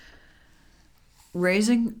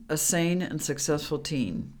Raising a Sane and Successful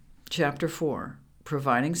Teen, Chapter 4,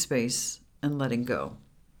 Providing Space and Letting Go.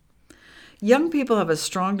 Young people have a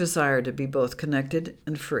strong desire to be both connected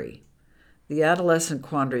and free. The adolescent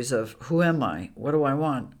quandaries of who am I, what do I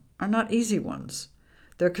want, are not easy ones.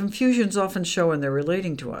 Their confusions often show in their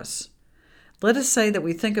relating to us. Let us say that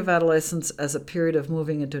we think of adolescence as a period of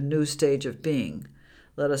moving into a new stage of being.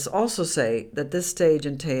 Let us also say that this stage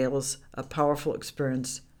entails a powerful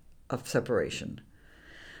experience of separation.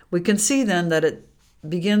 We can see then that it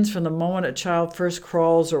begins from the moment a child first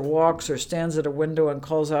crawls or walks or stands at a window and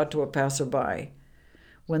calls out to a passerby.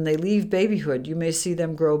 When they leave babyhood, you may see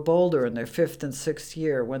them grow bolder in their 5th and 6th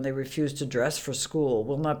year when they refuse to dress for school,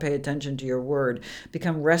 will not pay attention to your word,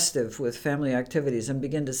 become restive with family activities, and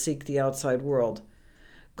begin to seek the outside world,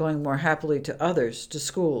 going more happily to others, to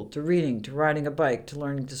school, to reading, to riding a bike, to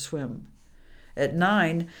learning to swim. At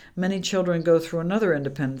 9, many children go through another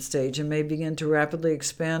independent stage and may begin to rapidly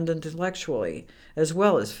expand intellectually, as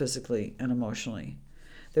well as physically and emotionally.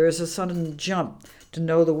 There is a sudden jump to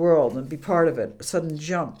know the world and be part of it, a sudden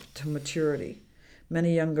jump to maturity.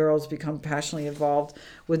 Many young girls become passionately involved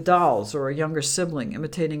with dolls or a younger sibling,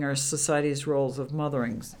 imitating our society's roles of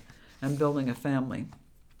mothering and building a family.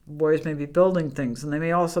 Boys may be building things, and they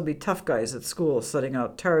may also be tough guys at school, setting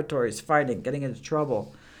out territories, fighting, getting into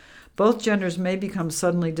trouble. Both genders may become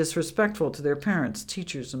suddenly disrespectful to their parents,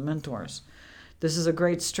 teachers, and mentors. This is a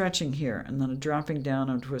great stretching here, and then a dropping down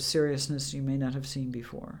into a seriousness you may not have seen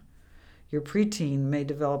before. Your preteen may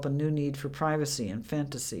develop a new need for privacy and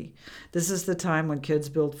fantasy. This is the time when kids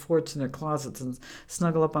build forts in their closets and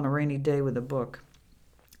snuggle up on a rainy day with a book.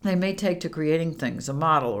 They may take to creating things, a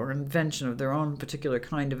model or invention of their own particular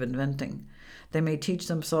kind of inventing. They may teach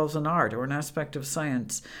themselves an art or an aspect of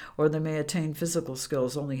science, or they may attain physical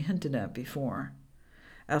skills only hinted at before.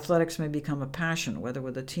 Athletics may become a passion, whether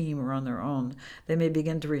with a team or on their own. They may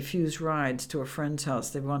begin to refuse rides to a friend's house.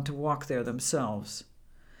 They want to walk there themselves.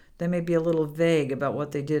 They may be a little vague about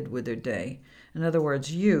what they did with their day. In other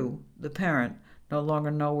words, you, the parent, no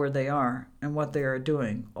longer know where they are and what they are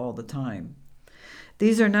doing all the time.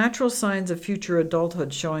 These are natural signs of future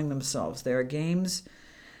adulthood showing themselves. They are games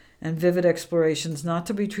and vivid explorations not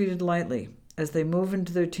to be treated lightly. As they move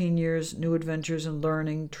into their teen years, new adventures in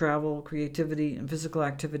learning, travel, creativity, and physical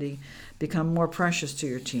activity become more precious to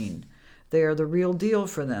your teen. They are the real deal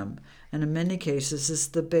for them, and in many cases, this is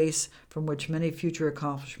the base from which many future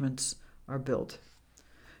accomplishments are built.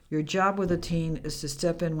 Your job with a teen is to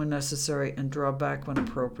step in when necessary and draw back when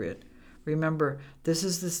appropriate. Remember, this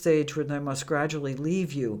is the stage where they must gradually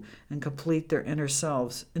leave you and complete their inner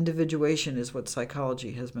selves. Individuation is what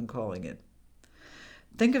psychology has been calling it.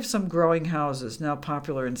 Think of some growing houses now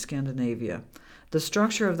popular in Scandinavia. The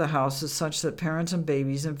structure of the house is such that parents and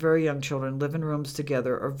babies and very young children live in rooms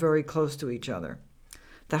together or very close to each other.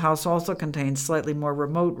 The house also contains slightly more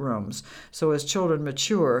remote rooms, so as children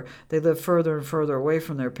mature, they live further and further away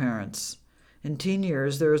from their parents. In teen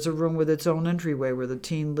years, there is a room with its own entryway where the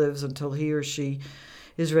teen lives until he or she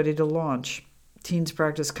is ready to launch. Teens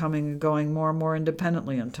practice coming and going more and more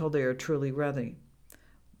independently until they are truly ready.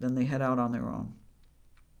 Then they head out on their own.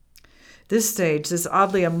 This stage, this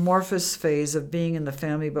oddly amorphous phase of being in the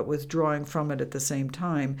family but withdrawing from it at the same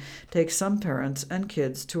time, takes some parents and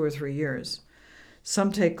kids 2 or 3 years.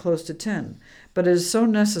 Some take close to 10, but it is so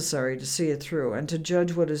necessary to see it through and to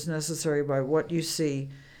judge what is necessary by what you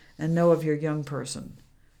see and know of your young person.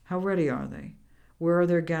 How ready are they? Where are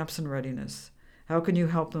their gaps in readiness? How can you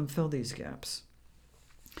help them fill these gaps?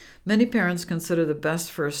 Many parents consider the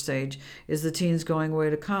best first stage is the teens going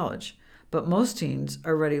away to college. But most teens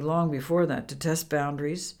are ready long before that to test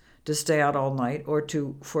boundaries, to stay out all night, or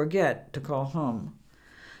to forget to call home.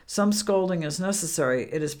 Some scolding is necessary.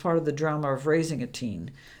 It is part of the drama of raising a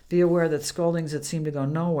teen. Be aware that scoldings that seem to go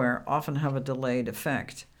nowhere often have a delayed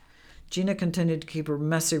effect. Gina continued to keep her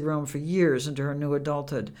messy room for years into her new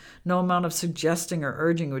adulthood. No amount of suggesting or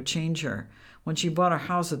urging would change her. When she bought a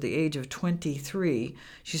house at the age of 23,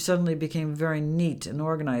 she suddenly became very neat and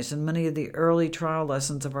organized, and many of the early trial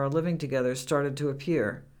lessons of our living together started to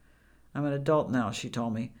appear. I'm an adult now, she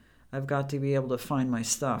told me. I've got to be able to find my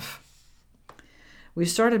stuff. We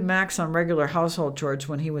started Max on regular household chores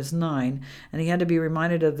when he was 9, and he had to be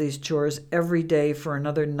reminded of these chores every day for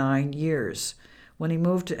another 9 years. When he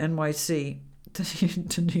moved to NYC,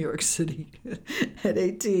 to New York City, at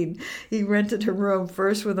 18, he rented a room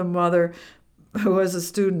first with a mother who was a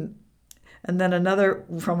student, and then another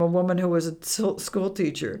from a woman who was a school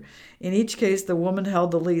teacher. In each case, the woman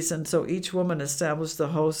held the lease, and so each woman established the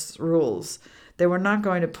host's rules. They were not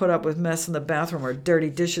going to put up with mess in the bathroom or dirty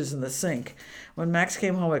dishes in the sink. When Max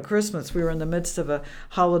came home at Christmas, we were in the midst of a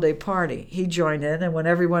holiday party. He joined in, and when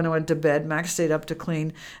everyone went to bed, Max stayed up to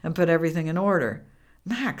clean and put everything in order.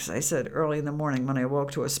 "Max," I said early in the morning when I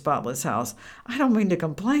woke to a spotless house, "I don't mean to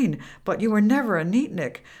complain, but you were never a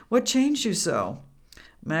neatnik. What changed you so?"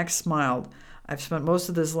 Max smiled. "I've spent most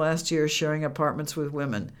of this last year sharing apartments with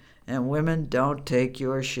women, and women don't take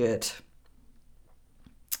your shit."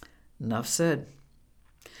 Enough said.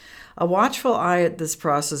 A watchful eye at this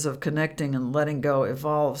process of connecting and letting go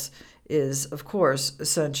evolves is, of course,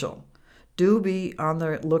 essential. Do be on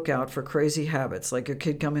the lookout for crazy habits, like your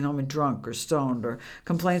kid coming home drunk or stoned, or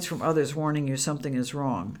complaints from others warning you something is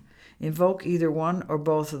wrong. Invoke either one or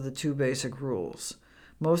both of the two basic rules.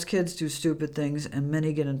 Most kids do stupid things, and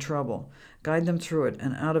many get in trouble. Guide them through it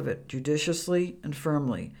and out of it, judiciously and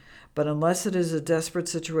firmly. But unless it is a desperate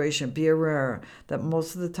situation, be aware that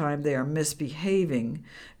most of the time they are misbehaving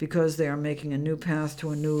because they are making a new path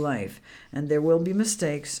to a new life, and there will be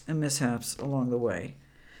mistakes and mishaps along the way.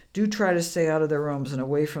 Do try to stay out of their rooms and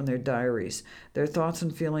away from their diaries. Their thoughts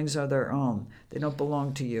and feelings are their own. They don't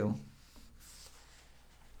belong to you.